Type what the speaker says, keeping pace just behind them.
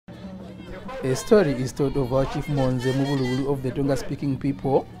A story is told of how Chief Monze of the Tonga Speaking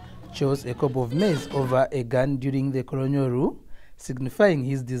people chose a cob of maize over a gun during the colonial rule, signifying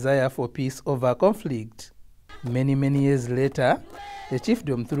his desire for peace over conflict. Many years later, the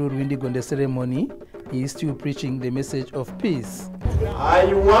chiefdom through Lwiindi Gonde Ceremony, he is still preaching the message of peace.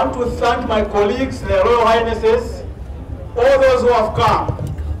 I want to thank my colleagues, their Royal Highnesses, all those who have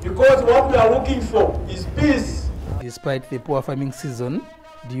come, because what we are looking for is peace. Despite the poor farming season,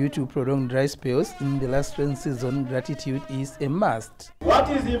 due to prolonged dry spells in the last rain season, gratitude is a must. What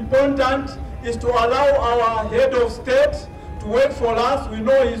is important is to allow our head of state to work for us. We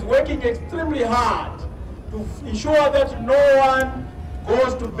know he's working extremely hard to ensure that no one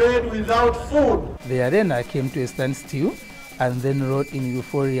goes to bed without food. The arena came to a standstill and then rode in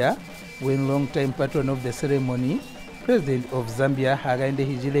euphoria when long-time patron of the ceremony, President of Zambia HAKAINDE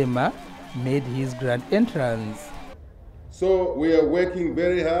HICHILEMA, made his grand entrance. So we are working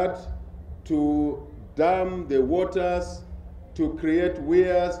very hard to dam the waters, to create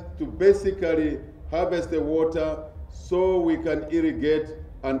weirs, to basically harvest the water so we can irrigate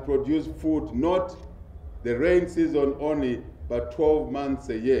and produce food, not the rain season only, but 12 months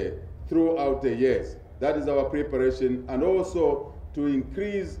a year, throughout the years. That is our preparation, and also to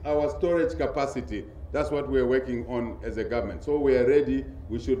increase our storage capacity. That's what we're working on as a government. So we are ready,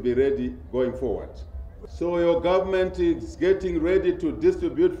 we should be ready going forward. So your government is getting ready to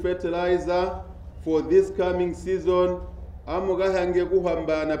distribute fertilizer for this coming season.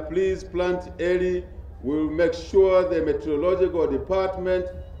 Please plant early. We'll make sure the meteorological department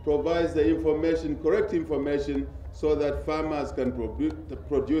provides the information, correct information, so that farmers can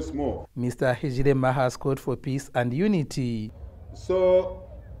produce more. Mr. HICHILEMA has called for peace and unity. So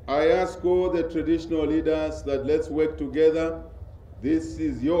I ask all the traditional leaders that let's work together. This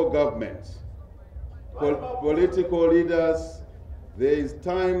is your government. Political leaders, there is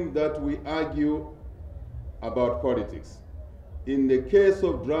time that we argue about politics. In the case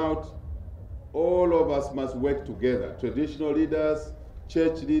of drought, all of us must work together. Traditional leaders,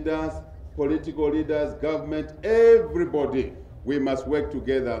 church leaders, political leaders, government, everybody, we must work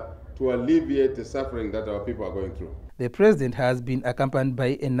together to alleviate the suffering that our people are going through. The president has been accompanied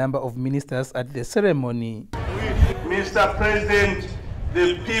by a number of ministers at the ceremony. Mr. President,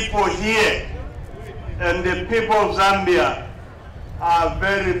 the people here and the people of Zambia are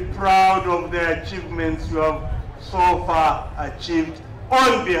very proud of the achievements you have so far achieved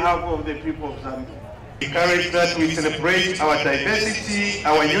on behalf of the people of Zambia. Encourage that we celebrate our diversity,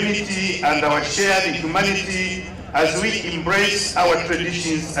 our unity, and our shared humanity as we embrace our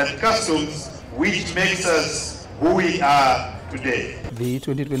traditions and customs, which makes us who we are today. The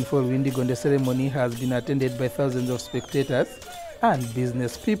 2024 Lwiindi Gonde Ceremony has been attended by thousands of spectators and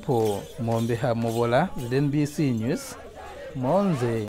business people. Moombe Haamobola, NBC News, Monze.